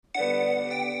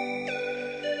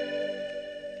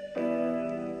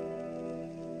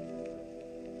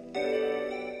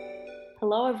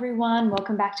Hello, everyone.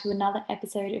 Welcome back to another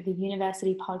episode of the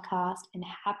University Podcast, and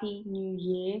Happy New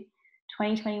Year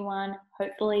 2021.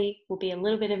 Hopefully, will be a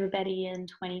little bit of a better year in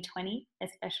 2020,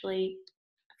 especially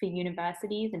for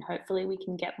universities, and hopefully, we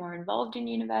can get more involved in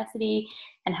university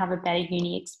and have a better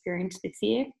uni experience this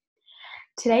year.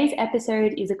 Today's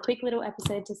episode is a quick little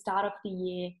episode to start off the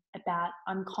year about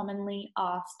uncommonly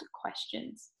asked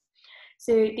questions.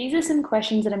 So, these are some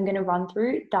questions that I'm going to run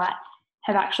through that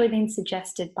have actually been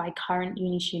suggested by current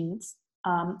uni students.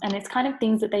 And it's kind of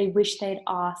things that they wish they'd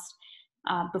asked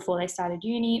before they started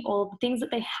uni, or the things that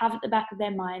they have at the back of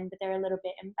their mind, but they're a little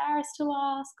bit embarrassed to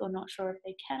ask or not sure if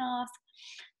they can ask.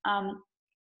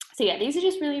 These are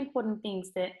just really important things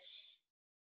that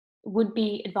would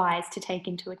be advised to take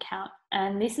into account.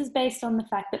 And this is based on the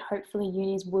fact that hopefully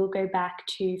unis will go back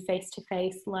to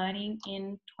face-to-face learning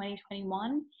in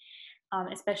 2021.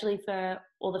 Especially for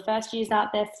all the first years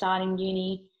out there starting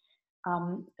uni.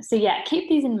 Keep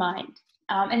these in mind.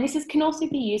 And this can also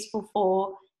be useful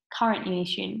for current uni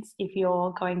students. If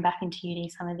you're going back into uni,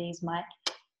 some of these might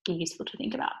be useful to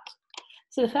think about.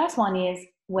 So the first one is,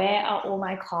 where are all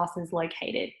my classes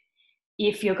located?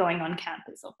 If you're going on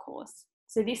campus, of course.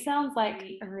 So this sounds like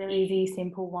a really easy,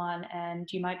 simple one,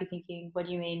 and you might be thinking, what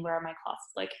do you mean, where are my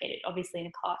classes located? Obviously in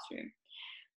a classroom.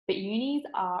 But unis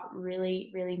are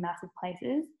really, really massive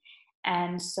places,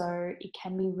 and so it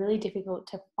can be really difficult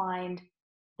to find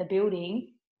the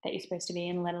building that you're supposed to be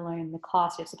in, let alone the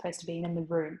class you're supposed to be in the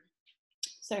room.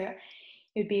 So it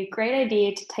would be a great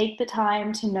idea to take the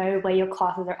time to know where your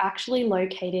classes are actually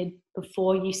located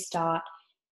before you start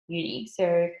uni.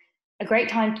 So a great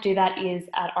time to do that is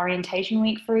at orientation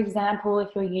week, for example, if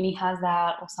your uni has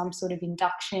that, or some sort of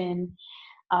induction.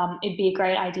 It'd be a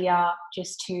great idea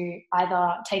just to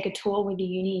either take a tour with the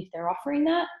uni if they're offering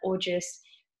that, or just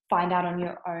find out on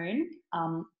your own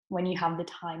when you have the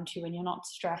time to, and you're not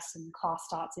stressed and class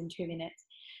starts in 2 minutes.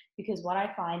 Because what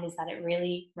I find is that it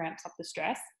really ramps up the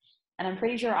stress. And I'm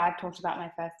pretty sure I've talked about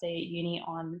my first day at uni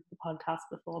on the podcast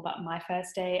before, but my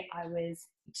first day I was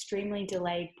extremely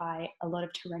delayed by a lot of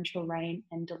torrential rain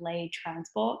and delayed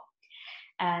transport.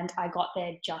 And I got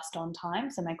there just on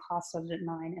time. So my class started at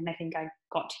 9, and I think I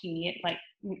got to uni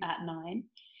at 9.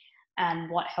 And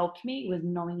what helped me was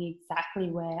knowing exactly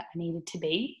where I needed to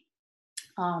be.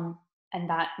 And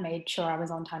that made sure I was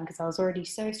on time, because I was already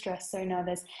so stressed, so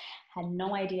nervous, had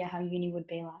no idea how uni would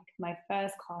be like. My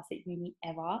first class at uni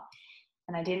ever.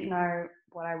 And I didn't know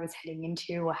what I was heading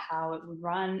into or how it would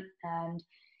run. And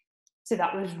so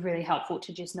that was really helpful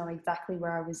to just know exactly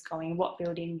where I was going, what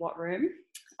building, what room.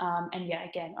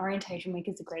 Again, orientation week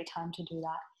is a great time to do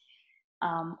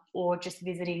that. Or just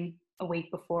visiting a week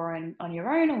before and on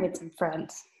your own, or with some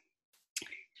friends.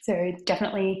 So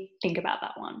definitely think about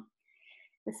that one.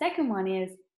 The second one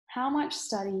is, how much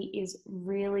study is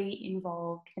really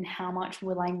involved and how much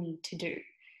will I need to do?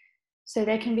 So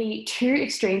there can be two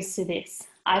extremes to this.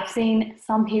 I've seen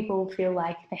some people feel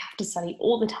like they have to study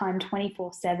all the time,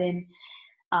 24/7,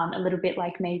 a little bit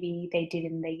like maybe they did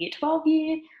in their year 12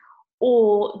 year,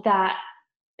 or that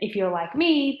if you're like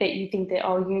me, that you think that,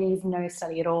 uni is no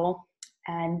study at all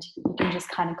and you can just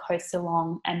kind of coast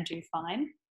along and do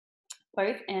fine.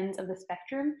 Both ends of the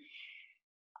spectrum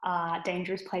are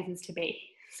dangerous places to be.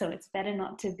 So it's better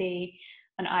not to be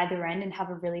on either end and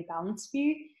have a really balanced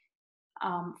view.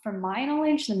 From my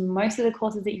knowledge, most of the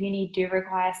courses at uni do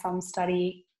require some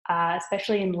study,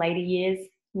 especially in later years.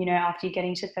 After you're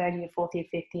getting to third year, fourth year,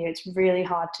 fifth year, it's really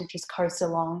hard to just coast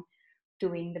along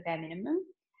doing the bare minimum.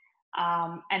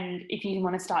 And if you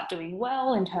want to start doing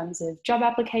well in terms of job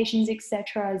applications,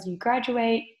 etc., as you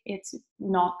graduate, it's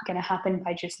not going to happen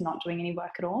by just not doing any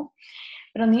work at all.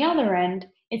 But on the other end,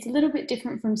 it's a little bit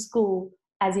different from school,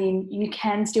 as in you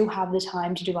can still have the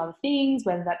time to do other things,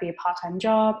 whether that be a part-time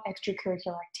job,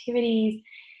 extracurricular activities,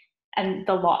 and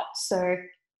the lot. So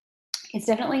it's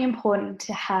definitely important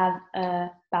to have a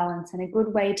balance, and a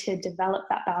good way to develop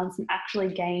that balance and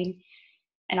actually gain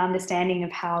an understanding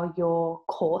of how your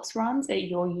course runs at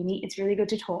your uni. It's really good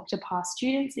to talk to past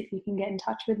students if you can get in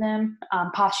touch with them,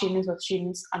 past students or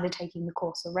students undertaking the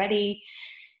course already.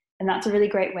 And that's a really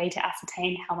great way to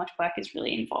ascertain how much work is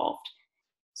really involved.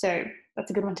 So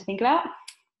that's a good one to think about.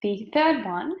 The third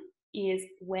one is,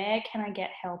 where can I get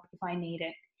help if I need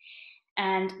it?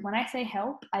 And when I say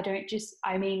help,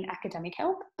 I mean academic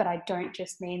help, but I don't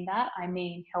just mean that. I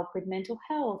mean help with mental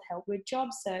health, help with job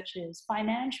searches,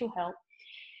 financial help.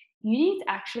 Unis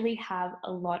actually have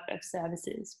a lot of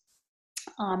services.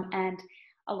 And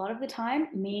a lot of the time,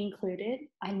 me included,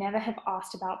 I never have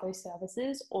asked about those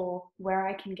services or where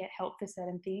I can get help for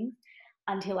certain things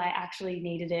until I actually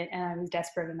needed it and I was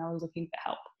desperate and I was looking for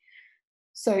help.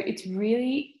 So it's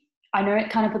really I know it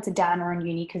kind of puts a downer on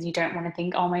uni because you don't want to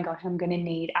think, oh my gosh, I'm going to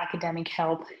need academic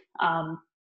help,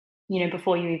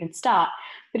 before you even start.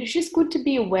 But it's just good to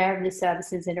be aware of the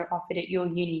services that are offered at your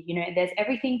uni. There's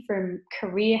everything from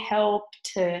career help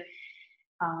to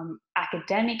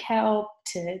academic help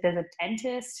to there's a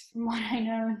dentist from what I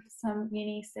know in some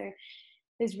uni. So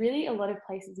there's really a lot of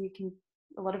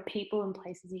people and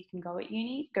places you can go to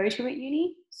at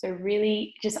uni. So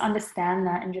really just understand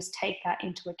that and just take that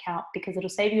into account, because it'll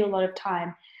save you a lot of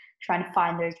time trying to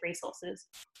find those resources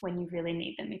when you really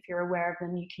need them. If you're aware of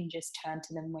them, you can just turn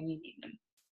to them when you need them.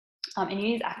 And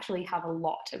unis actually have a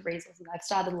lot of resources. I've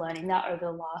started learning that over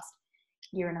the last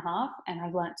year and a half, and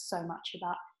I've learned so much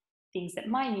about things that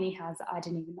my uni has that I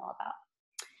didn't even know about.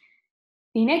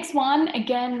 The next one,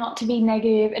 again, not to be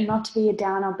negative and not to be a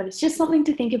downer, but it's just something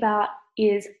to think about,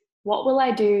 is what will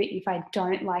I do if I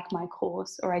don't like my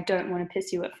course or I don't want to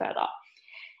pursue it further?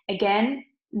 Again,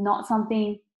 not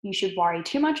something you should worry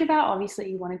too much about. Obviously,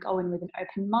 you want to go in with an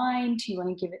open mind, you want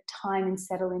to give it time and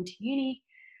settle into uni.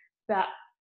 But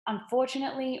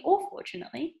unfortunately or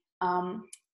fortunately, I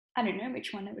don't know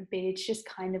which one it would be. It's just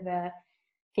kind of a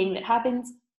thing that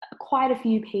happens. Quite a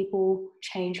few people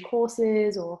change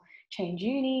courses or change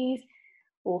unis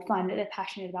or find that they're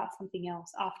passionate about something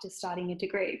else after starting a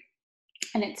degree.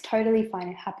 And it's totally fine.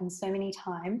 It happens so many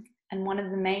times. And one of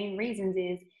the main reasons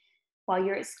is while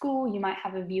you're at school, you might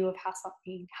have a view of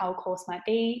how a course might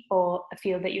be, or a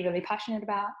field that you're really passionate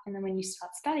about. And then when you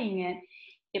start studying it,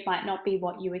 it might not be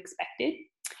what you expected.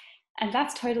 And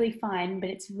that's totally fine, but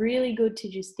it's really good to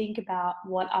just think about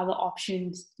what other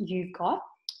options you've got.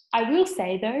 I will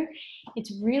say though,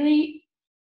 it's really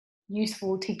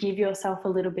useful to give yourself a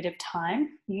little bit of time.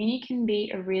 Uni can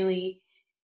be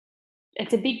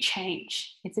it's a big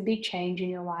change. It's a big change in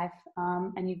your life,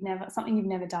 and something you've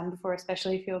never done before,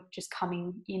 especially if you're just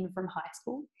coming in from high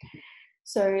school.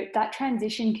 So that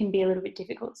transition can be a little bit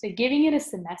difficult. So giving it a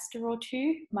semester or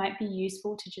two might be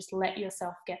useful to just let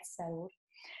yourself get settled.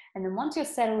 And then once you're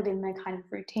settled in the kind of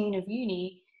routine of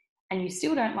uni and you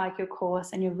still don't like your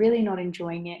course and you're really not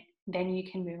enjoying it, then you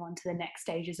can move on to the next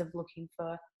stages of looking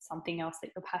for something else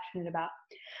that you're passionate about.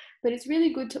 But it's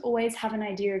really good to always have an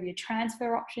idea of your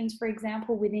transfer options, for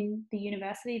example, within the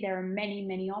university. There are many,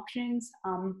 many options,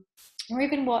 or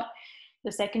even what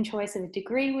the second choice of a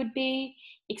degree would be,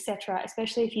 etc.,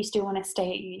 especially if you still want to stay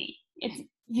at uni.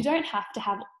 You don't have to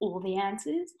have all the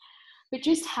answers, but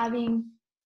just having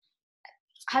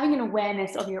an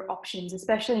awareness of your options,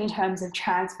 especially in terms of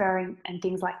transferring and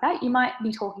things like that. You might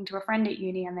be talking to a friend at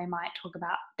uni and they might talk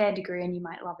about their degree and you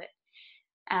might love it.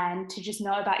 And to just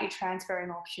know about your transferring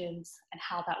options and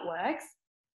how that works,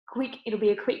 it'll be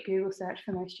a quick Google search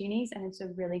for most unis, and it's a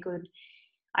really good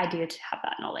idea to have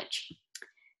that knowledge.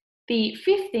 The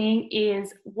fifth thing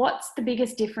is, what's the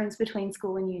biggest difference between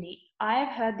school and uni? I have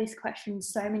heard this question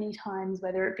so many times,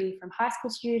 whether it be from high school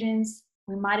students.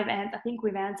 I think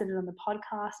we've answered it on the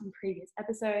podcast in previous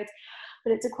episodes,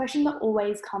 but it's a question that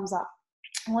always comes up.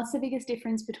 What's the biggest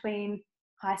difference between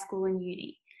high school and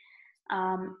uni?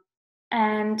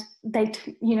 And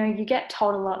you get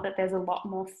told a lot that there's a lot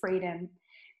more freedom,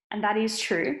 and that is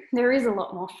true. There is a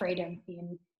lot more freedom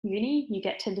in uni. You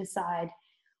get to decide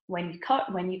when you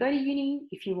go to uni,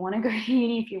 if you want to go to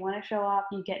uni, if you want to show up,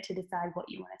 you get to decide what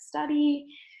you want to study.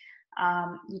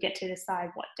 You get to decide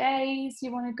what days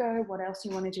you want to go, what else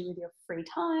you want to do with your free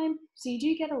time. So you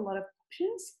do get a lot of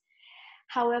options.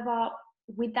 However,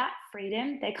 with that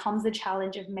freedom, there comes the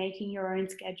challenge of making your own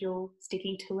schedule,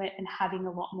 sticking to it, and having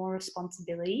a lot more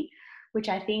responsibility, which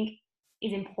I think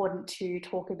is important to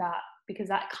talk about, because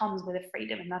that comes with a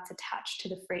freedom and that's attached to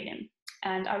the freedom.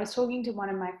 And I was talking to one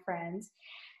of my friends,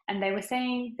 and they were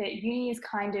saying that uni is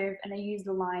kind of, and they use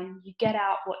the line, you get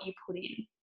out what you put in.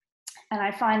 And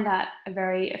I find that a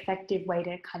very effective way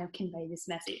to kind of convey this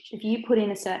message. If you put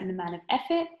in a certain amount of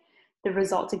effort, the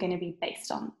results are going to be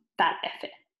based on that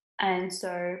effort. And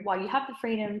so while you have the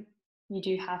freedom, you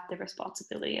do have the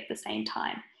responsibility at the same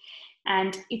time.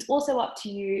 And it's also up to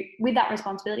you, with that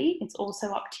responsibility, it's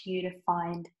also up to you to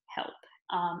find help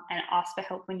and ask for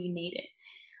help when you need it.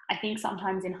 I think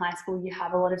sometimes in high school you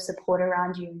have a lot of support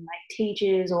around you, like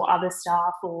teachers or other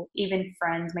staff or even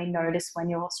friends may notice when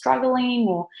you're struggling,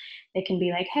 or they can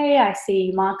be like, hey, I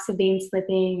see marks have been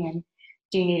slipping and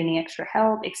do you need any extra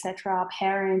help, etc.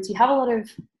 Parents, you have a lot of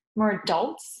more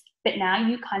adults, but now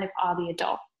you kind of are the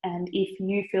adult. And if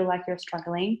you feel like you're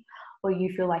struggling or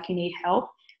you feel like you need help,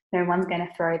 no one's going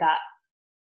to throw that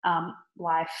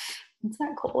what's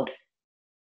that called?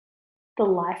 The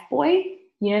life boy.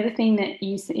 You know, the thing that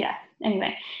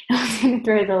anyway, no one's going to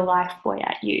throw the life boy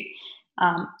at you.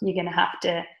 You're going to have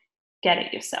to get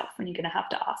it yourself, and you're going to have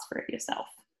to ask for it yourself.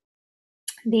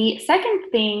 The second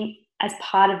thing, as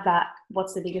part of that,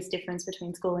 what's the biggest difference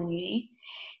between school and uni,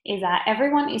 is that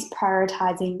everyone is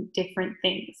prioritizing different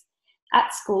things.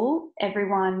 At school,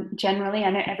 everyone generally, I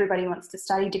know everybody wants to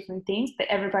study different things, but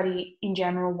everybody in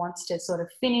general wants to sort of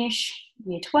finish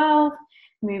year 12,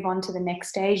 move on to the next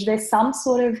stage. There's some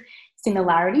sort of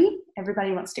similarity.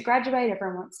 Everybody wants to graduate,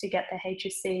 everyone wants to get their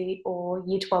HSC or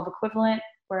year 12 equivalent,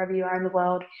 wherever you are in the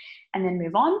world, and then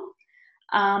move on.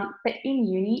 But in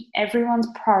uni, everyone's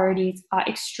priorities are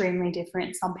extremely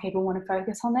different. Some people want to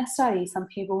focus on their studies. Some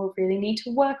people really need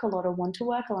to work a lot or want to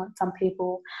work a lot. Some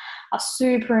people are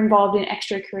super involved in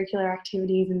extracurricular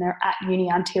activities and they're at uni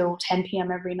until 10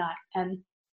 p.m. every night. And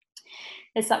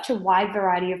there's such a wide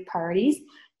variety of priorities.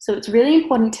 So it's really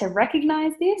important to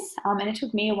recognize this. And it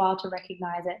took me a while to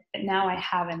recognize it, but now I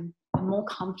have, and I'm more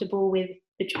comfortable with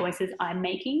the choices I'm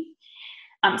making.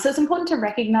 So it's important to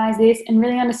recognize this and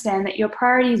really understand that your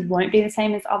priorities won't be the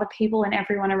same as other people and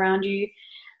everyone around you.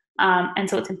 And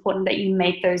so it's important that you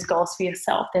make those goals for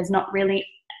yourself. There's not really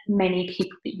many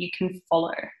people that you can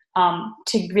follow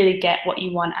to really get what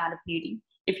you want out of uni.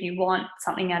 If you want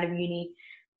something out of uni,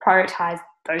 prioritize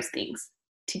those things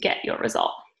to get your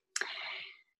result.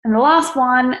 And the last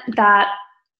one that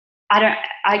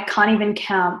I can't even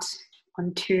count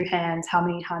on two hands how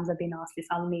many times I've been asked this.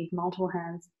 I'll need multiple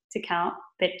hands to count,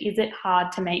 but is it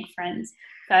hard to make friends?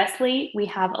 Firstly, we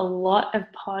have a lot of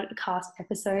podcast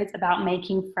episodes about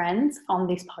making friends on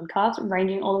this podcast,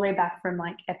 ranging all the way back from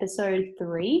like episode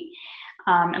 3.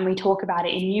 And we talk about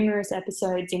it in numerous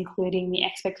episodes, including the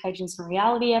expectations and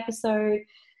reality episode.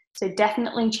 So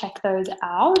definitely check those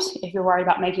out if you're worried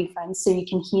about making friends, so you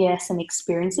can hear some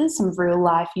experiences, some real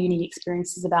life uni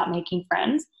experiences about making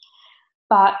friends.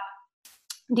 But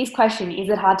this question, is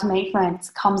it hard to make friends,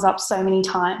 comes up so many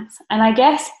times. And I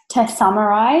guess to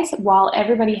summarize, while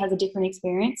everybody has a different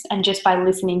experience, and just by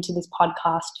listening to this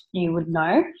podcast, you would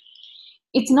know,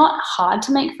 it's not hard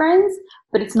to make friends,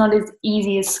 but it's not as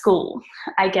easy as school,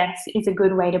 I guess is a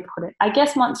good way to put it. I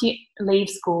guess once you leave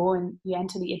school and you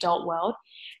enter the adult world,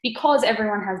 because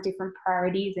everyone has different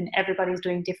priorities and everybody's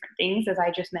doing different things, as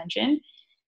I just mentioned,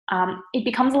 it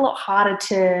becomes a lot harder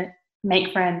to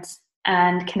make friends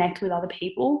and connect with other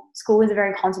people. School is a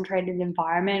very concentrated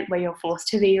environment where you're forced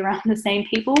to be around the same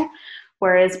people,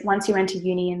 whereas once you enter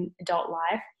uni and adult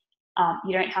life,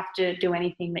 you don't have to do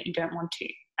anything that you don't want to.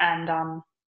 And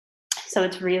so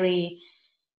it's really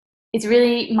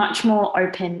much more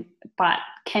open, but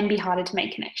can be harder to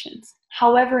make connections.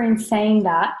 However, in saying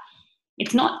that,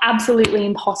 it's not absolutely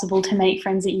impossible to make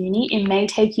friends at uni. It may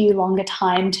take you longer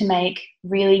time to make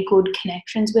really good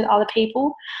connections with other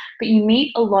people, but you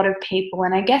meet a lot of people.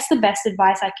 And I guess the best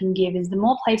advice I can give is the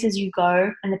more places you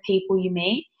go and the people you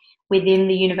meet within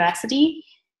the university,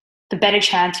 the better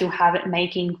chance you'll have at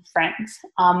making friends.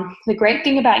 The great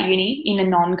thing about uni in a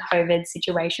non-COVID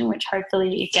situation, which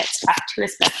hopefully it gets back to,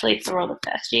 especially for all the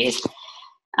first years,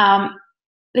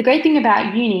 the great thing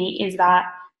about uni is that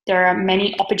there are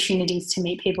many opportunities to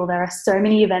meet people. There are so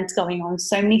many events going on,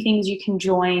 so many things you can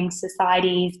join,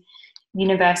 societies,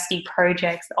 university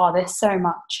projects. Oh, there's so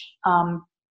much.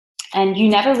 And you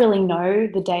never really know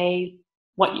the day,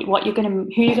 who you're going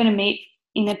to meet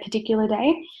in a particular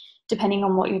day, depending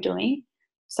on what you're doing.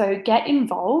 So get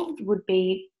involved would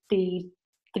be the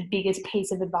biggest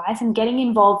piece of advice. And getting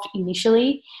involved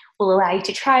initially will allow you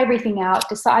to try everything out,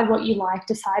 decide what you like,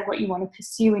 decide what you want to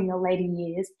pursue in your later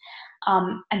years.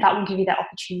 And that will give you that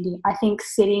opportunity. I think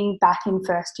sitting back in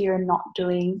first year and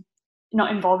not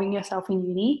involving yourself in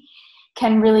uni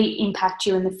can really impact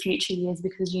you in the future years,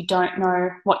 because you don't know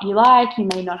what you like. You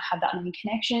may not have that many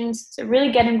connections. So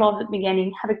really get involved at the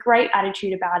beginning, have a great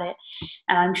attitude about it,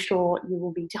 and I'm sure you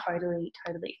will be totally,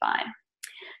 totally fine.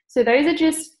 So those are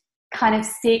just kind of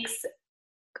 6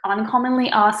 uncommonly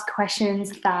asked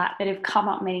questions that have come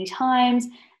up many times,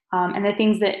 and the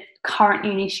things that current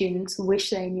uni students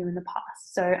wish they knew in the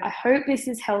past. So I hope this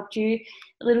has helped you.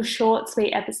 A little short,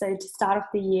 sweet episode to start off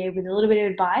the year with a little bit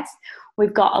of advice.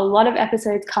 We've got a lot of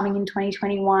episodes coming in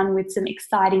 2021 with some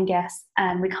exciting guests,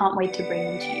 and we can't wait to bring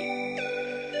them to you.